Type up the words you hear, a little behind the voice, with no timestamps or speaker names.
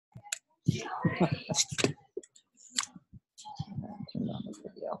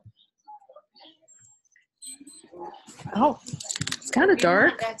Oh, it's kind of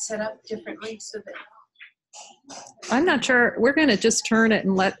dark. That set up differently so that I'm not sure. We're going to just turn it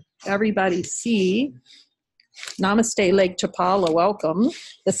and let everybody see. Namaste, Lake Chapala. Welcome.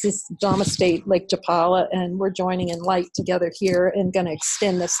 This is Namaste, Lake Chapala, and we're joining in light together here and going to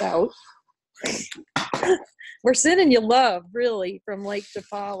extend this out. We're sending you love, really, from Lake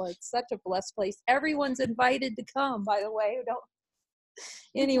Chapala. It's such a blessed place. Everyone's invited to come, by the way.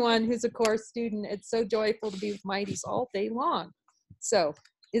 Anyone who's a course student, it's so joyful to be with Mighties all day long. So,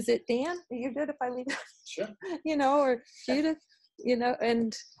 is it Dan? Are you good if I leave? Sure. You know, or Judith, you know,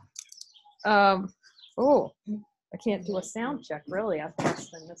 and oh, I can't do a sound check, really. I'm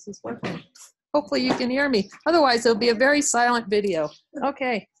testing. This is working. Hopefully you can hear me. Otherwise, it'll be a very silent video.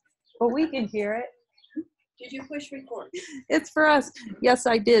 Okay. Well, we can hear it. did you push record? It's for us. Yes,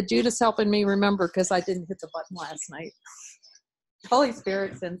 I did. Judith's helping me remember because I didn't hit the button last night. Holy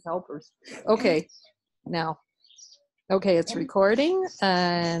Spirit sends helpers. Okay. Now. Okay, it's recording,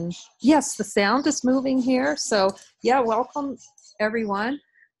 and yes, the sound is moving here. So, yeah, welcome everyone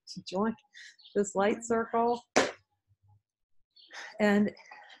to join this light circle. And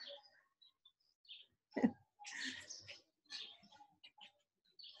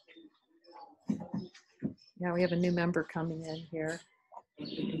yeah, we have a new member coming in here.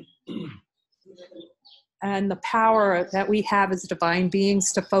 And the power that we have as divine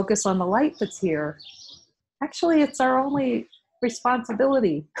beings to focus on the light that's here. Actually, it's our only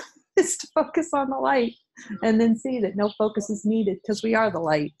responsibility is to focus on the light and then see that no focus is needed because we are the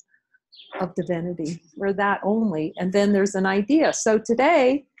light of divinity. We're that only. And then there's an idea. So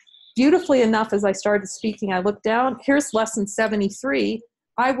today, beautifully enough, as I started speaking, I looked down. Here's lesson 73.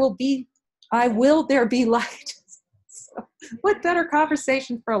 I will there be light. So, what better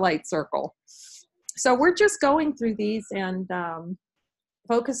conversation for a light circle? So we're just going through these and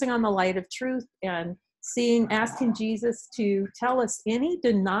focusing on the light of truth and asking Jesus to tell us any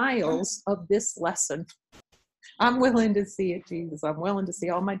denials of this lesson. I'm willing to see it, Jesus. I'm willing to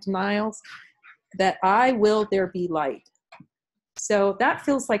see all my denials, that there be light. So that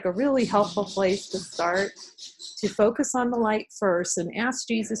feels like a really helpful place to start, to focus on the light first and ask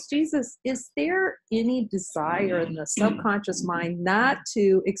Jesus, is there any desire in the subconscious mind not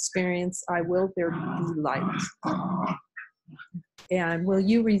to experience, there be light? And will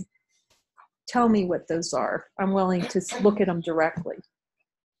you tell me what those are? I'm willing to look at them directly.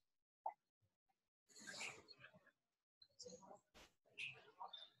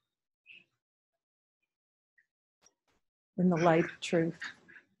 In the light of truth.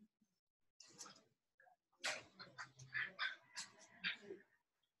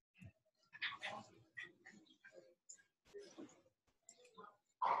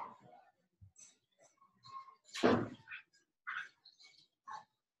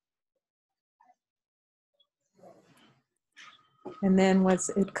 And then once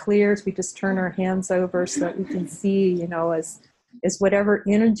it clears, we just turn our hands over so that we can see, as whatever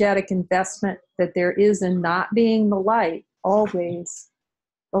energetic investment that there is in not being the light, always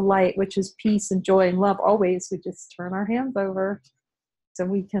the light, which is peace and joy and love, always we just turn our hands over so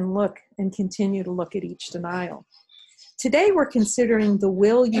we can look and continue to look at each denial. Today we're considering the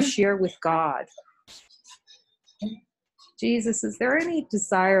will you share with God. Jesus, is there any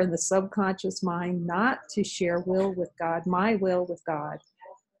desire in the subconscious mind not to share will with God, my will with God,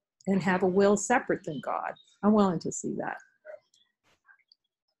 and have a will separate than God? I'm willing to see that.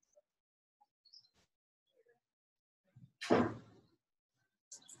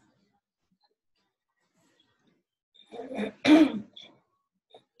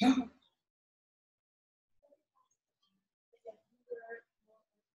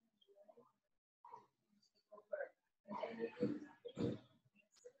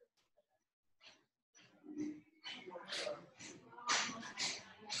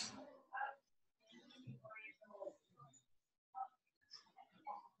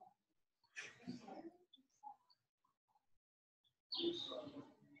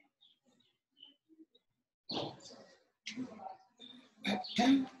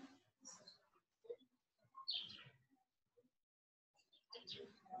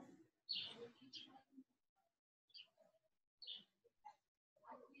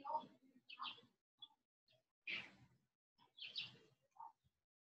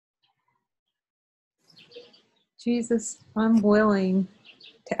 Jesus, I'm willing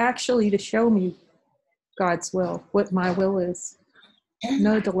to show me God's will, what my will is.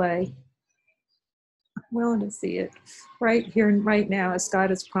 No delay. I'm willing to see it right here and right now as God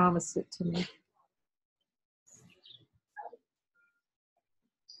has promised it to me.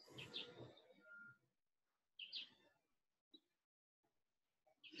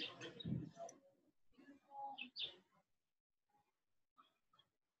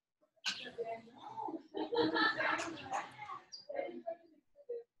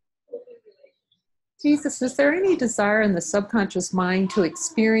 Jesus, is there any desire in the subconscious mind to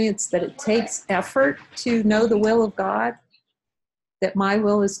experience that it takes effort to know the will of God? That my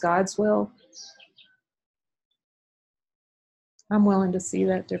will is God's will? I'm willing to see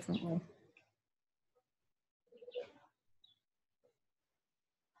that differently.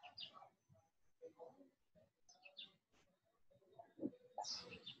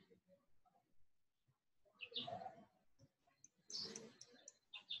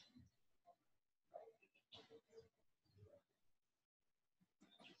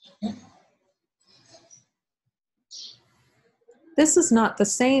 This is not the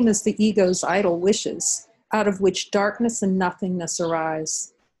same as the ego's idle wishes, out of which darkness and nothingness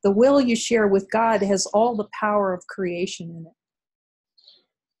arise. The will you share with God has all the power of creation in it.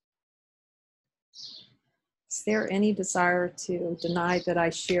 Is there any desire to deny that I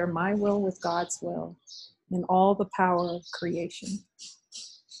share my will with God's will and all the power of creation?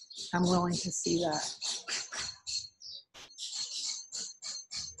 I'm willing to see that.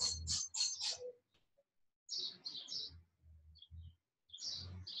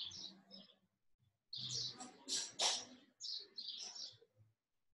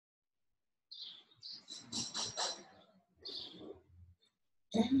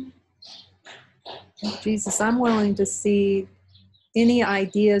 Jesus, I'm willing to see any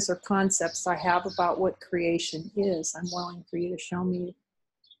ideas or concepts I have about what creation is. I'm willing for you to show me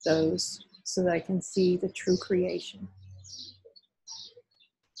those so that I can see the true creation.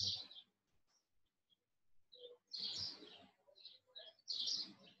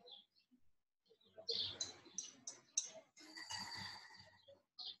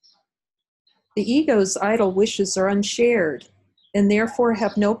 The ego's idle wishes are unshared and therefore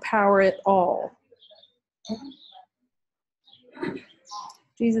have no power at all.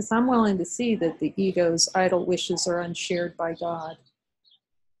 Jesus, I'm willing to see that the ego's idle wishes are unshared by God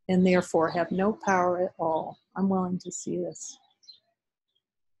and therefore have no power at all. I'm willing to see this.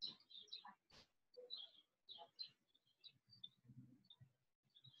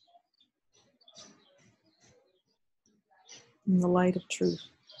 In the light of truth.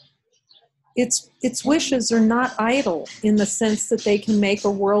 Its wishes are not idle in the sense that they can make a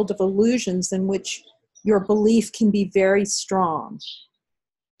world of illusions in which your belief can be very strong.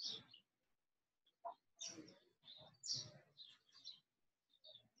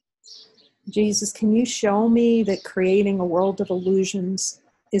 Jesus, can you show me that creating a world of illusions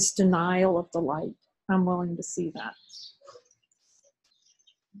is denial of the light? I'm willing to see that.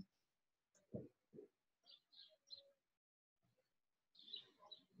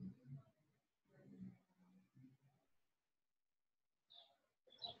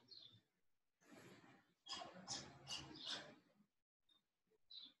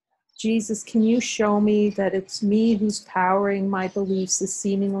 Jesus, can you show me that it's me who's powering my beliefs is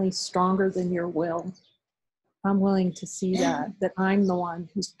seemingly stronger than your will? I'm willing to see that I'm the one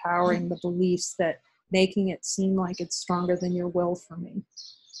who's powering the beliefs, that making it seem like it's stronger than your will for me.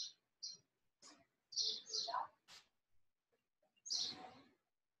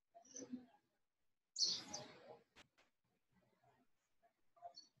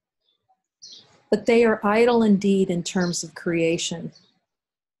 But they are idle indeed in terms of creation.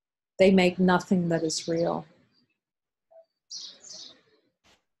 They make nothing that is real.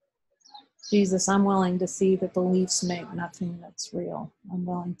 Jesus, I'm willing to see that beliefs make nothing that's real. I'm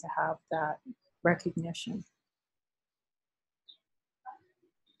willing to have that recognition.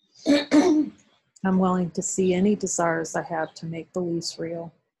 I'm willing to see any desires I have to make beliefs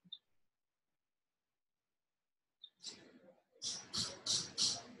real.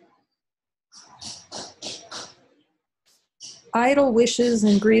 Idle wishes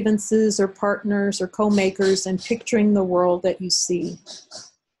and grievances are partners or co-makers in picturing the world that you see.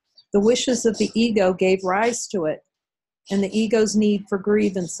 The wishes of the ego gave rise to it, and the ego's need for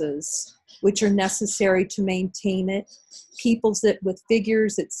grievances, which are necessary to maintain it, peoples it with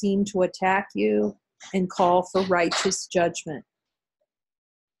figures that seem to attack you and call for righteous judgment.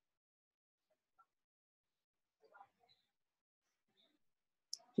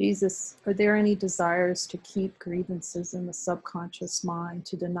 Jesus, are there any desires to keep grievances in the subconscious mind,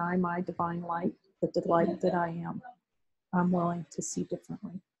 to deny my divine light, the delight that I am? I'm willing to see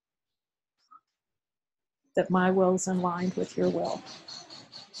differently. That my will is in line with your will.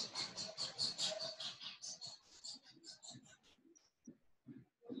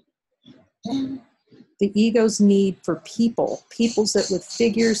 The ego's need for peoples that with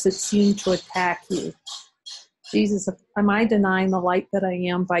figures that seem to attack you. Jesus, am I denying the light that I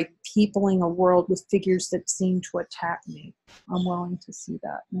am by peopling a world with figures that seem to attack me? I'm willing to see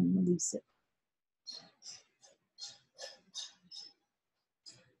that and release it.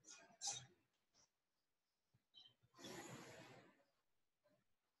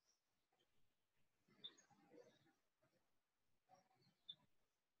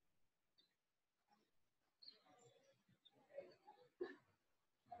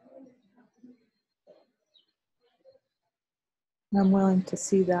 I'm willing to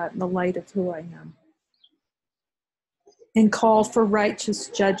see that in the light of who I am. And call for righteous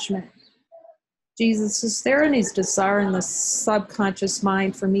judgment. Jesus, is there any desire in the subconscious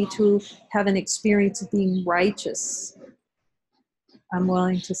mind for me to have an experience of being righteous? I'm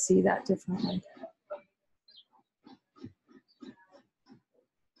willing to see that differently.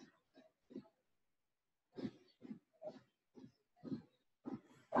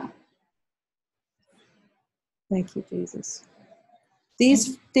 Thank you, Jesus.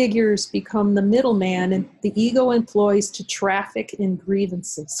 These figures become the middleman and the ego employs to traffic in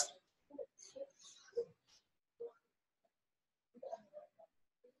grievances.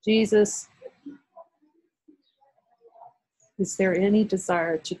 Jesus, is there any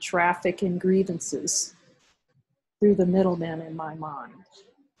desire to traffic in grievances through the middleman in my mind?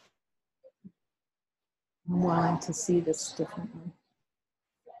 I'm willing to see this differently.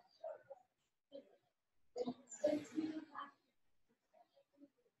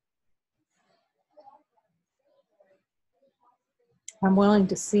 I'm willing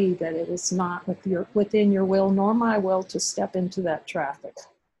to see that it is not within your will nor my will to step into that traffic.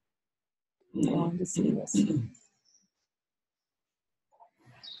 I'm willing to see this.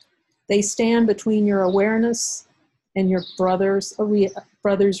 They stand between your awareness and your brother's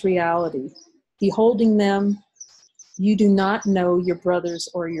reality. Beholding them, you do not know your brothers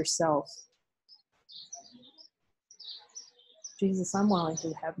or yourself. Jesus, I'm willing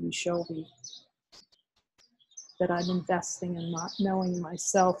to have you show me that I'm investing in not knowing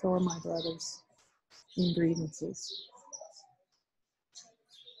myself or my brothers in grievances.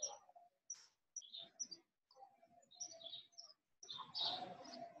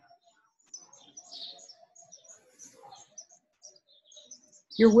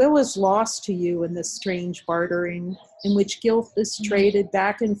 Your will is lost to you in this strange bartering in which guilt is traded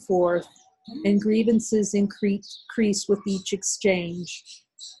back and forth and grievances increase with each exchange.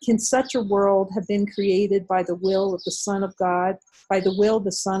 Can such a world have been created by the will of the Son of God, by the will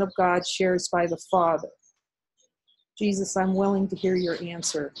the Son of God shares by the Father? Jesus, I'm willing to hear your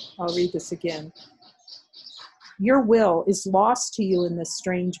answer. I'll read this again. Your will is lost to you in this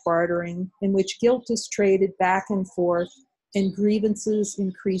strange bartering in which guilt is traded back and forth and grievances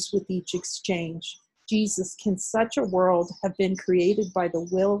increase with each exchange. Jesus, can such a world have been created by the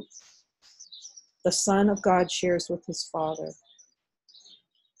will the Son of God shares with his Father?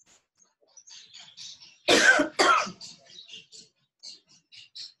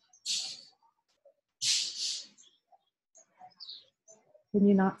 Can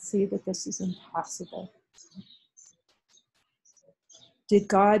you not see that this is impossible? Did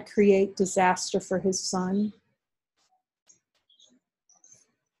God create disaster for his Son?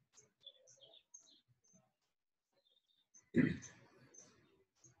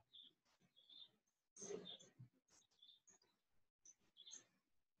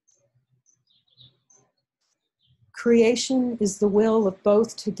 Creation is the will of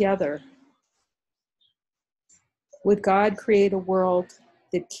both together. Would God create a world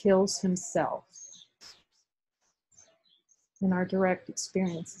that kills himself? In our direct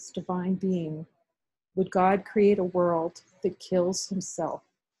experience as divine being, would God create a world that kills himself?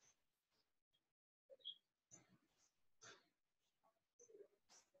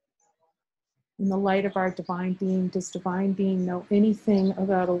 In the light of our divine being, does divine being know anything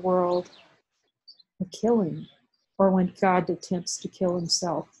about a world of killing, or when God attempts to kill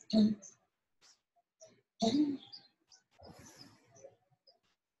himself?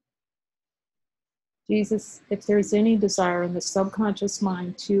 Jesus, if there's any desire in the subconscious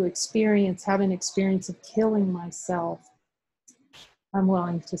mind to have an experience of killing myself, I'm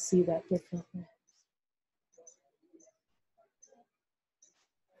willing to see that differently.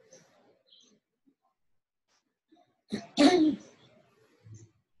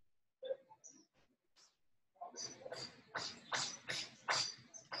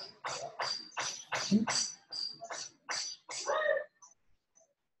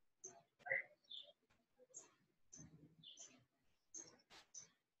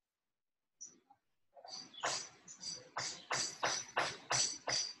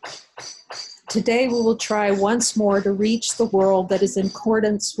 Today we will try once more to reach the world that is in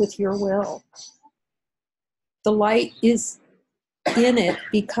accordance with your will. The light is in it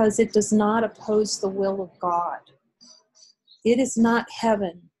because it does not oppose the will of God. It is not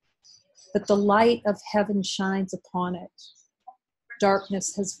heaven, but the light of heaven shines upon it.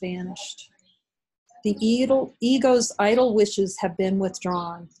 Darkness has vanished. The ego's idle wishes have been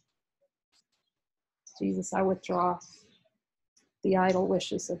withdrawn. Jesus, I withdraw the idle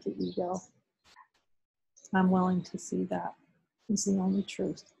wishes of the ego. I'm willing to see that is the only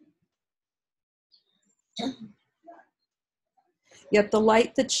truth. Yet the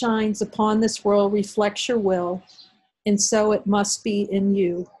light that shines upon this world reflects your will, and so it must be in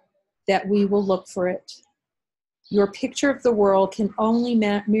you that we will look for it. Your picture of the world can only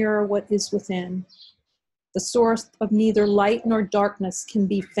mirror what is within. The source of neither light nor darkness can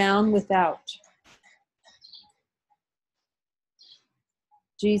be found without.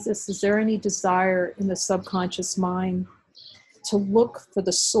 Jesus, is there any desire in the subconscious mind to look for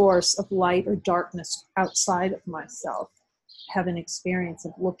the source of light or darkness outside of myself? Have an experience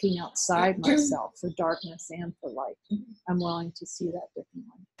of looking outside myself for darkness and for light. I'm willing to see that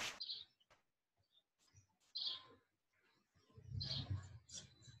differently.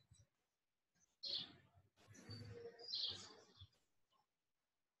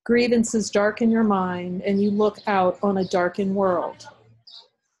 Grievances darken your mind, and you look out on a darkened world.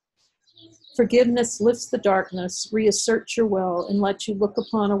 Forgiveness lifts the darkness, reasserts your will, and lets you look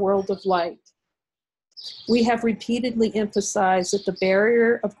upon a world of light. We have repeatedly emphasized that the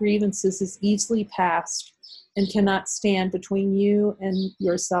barrier of grievances is easily passed and cannot stand between you and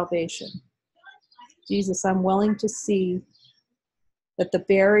your salvation. Jesus, I'm willing to see that the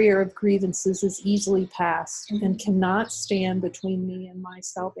barrier of grievances is easily passed and cannot stand between me and my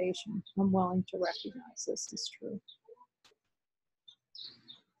salvation. I'm willing to recognize this as true.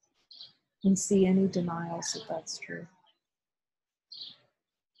 And see any denials that that's true.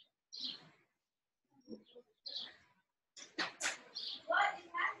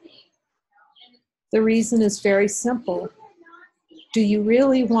 The reason is very simple. Do you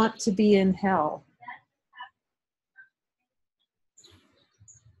really want to be in hell?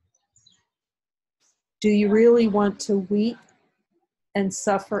 Do you really want to weep and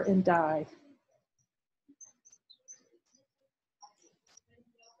suffer and die?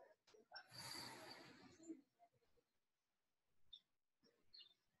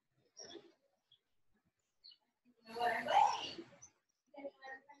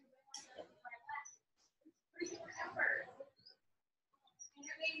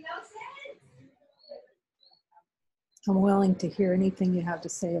 I'm willing to hear anything you have to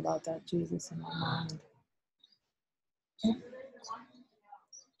say about that, Jesus, in my mind.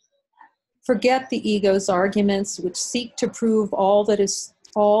 Forget the ego's arguments which seek to prove all this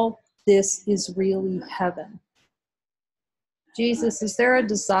is really heaven. Jesus, is there a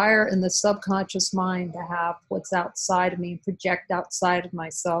desire in the subconscious mind to have what's outside of me, project outside of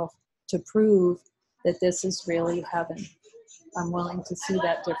myself to prove that this is really heaven? I'm willing to see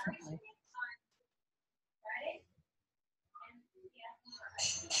that differently.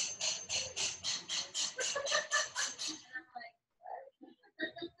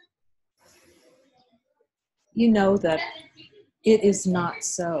 You know that it is not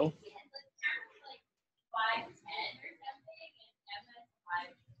so.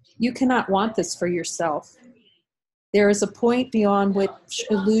 You cannot want this for yourself. There is a point beyond which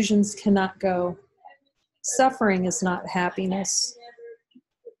illusions cannot go. Suffering is not happiness.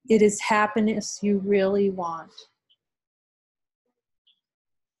 It is happiness you really want.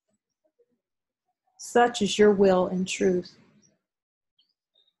 Such is your will and truth.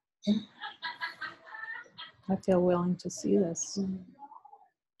 I feel willing to see this.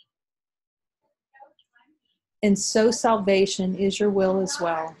 And so salvation is your will as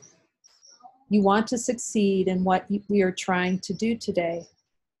well. You want to succeed in what we are trying to do today.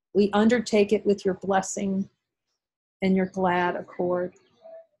 We undertake it with your blessing and your glad accord.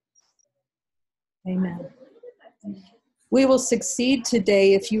 Amen. We will succeed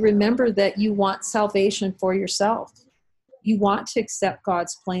today if you remember that you want salvation for yourself. You want to accept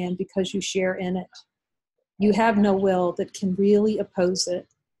God's plan because you share in it. You have no will that can really oppose it,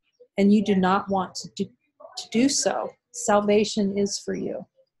 and you do not want to do so. Salvation is for you.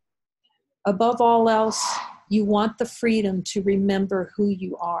 Above all else, you want the freedom to remember who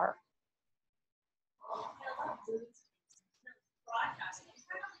you are.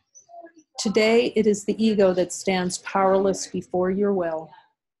 Today, it is the ego that stands powerless before your will.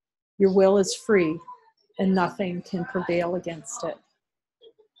 Your will is free, and nothing can prevail against it.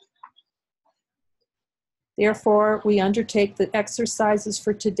 Therefore, we undertake the exercises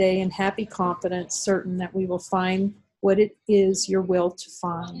for today in happy confidence, certain that we will find what it is your will to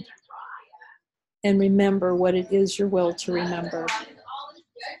find. And remember what it is your will to remember.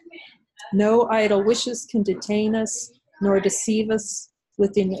 No idle wishes can detain us, nor deceive us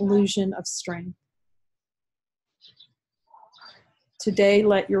with an illusion of strength. Today,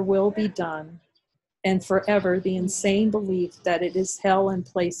 let your will be done, and forever the insane belief that it is hell in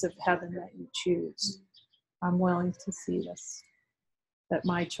place of heaven that you choose. I'm willing to see this, that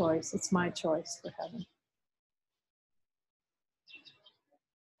it's my choice for heaven.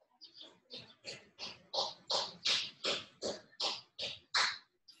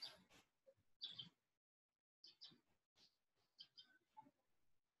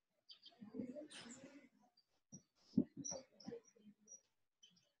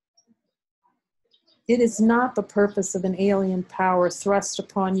 It is not the purpose of an alien power thrust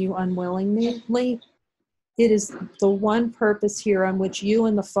upon you unwillingly. It is the one purpose here on which you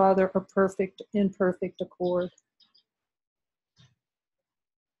and the Father are in perfect accord.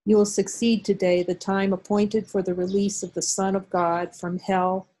 You will succeed today, the time appointed for the release of the Son of God from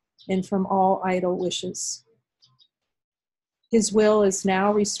hell and from all idle wishes. His will is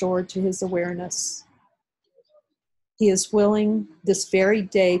now restored to his awareness. He is willing this very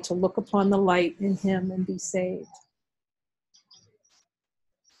day to look upon the light in him and be saved.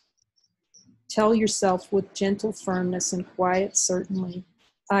 Tell yourself with gentle firmness and quiet certainty,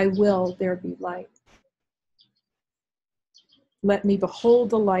 I will there be light. Let me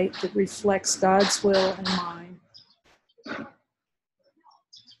behold the light that reflects God's will and mine.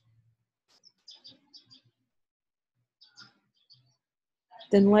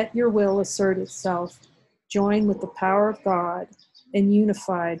 Then let your will assert itself, join with the power of God, and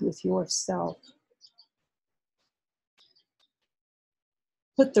unified with yourself.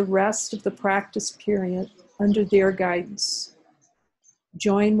 Put the rest of the practice period under their guidance.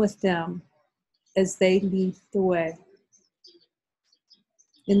 Join with them as they lead the way.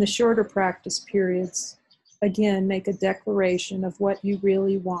 In the shorter practice periods, again, make a declaration of what you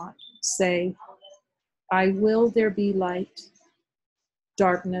really want. Say, I will there be light.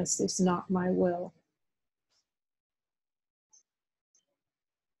 Darkness is not my will.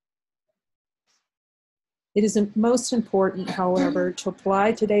 It is most important, however, to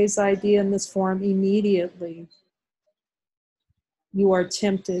apply today's idea in this form immediately. You are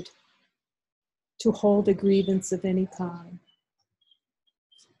tempted to hold a grievance of any kind.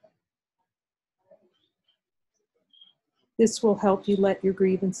 This will help you let your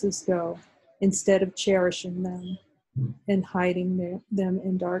grievances go instead of cherishing them and hiding them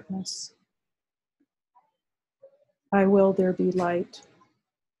in darkness. I will there be light.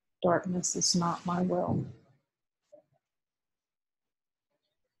 Darkness is not my will.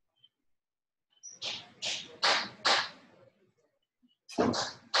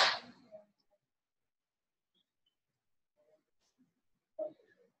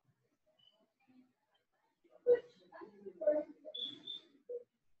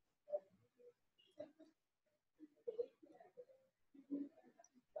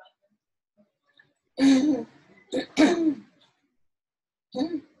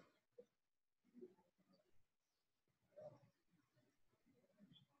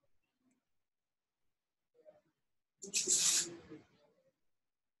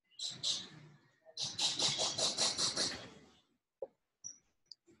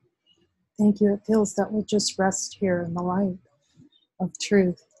 Thank you. It feels that we'll just rest here in the light of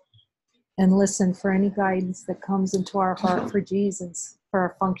truth and listen for any guidance that comes into our heart for Jesus, for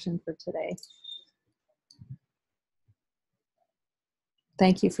our function for today.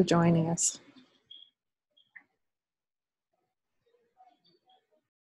 Thank you for joining us.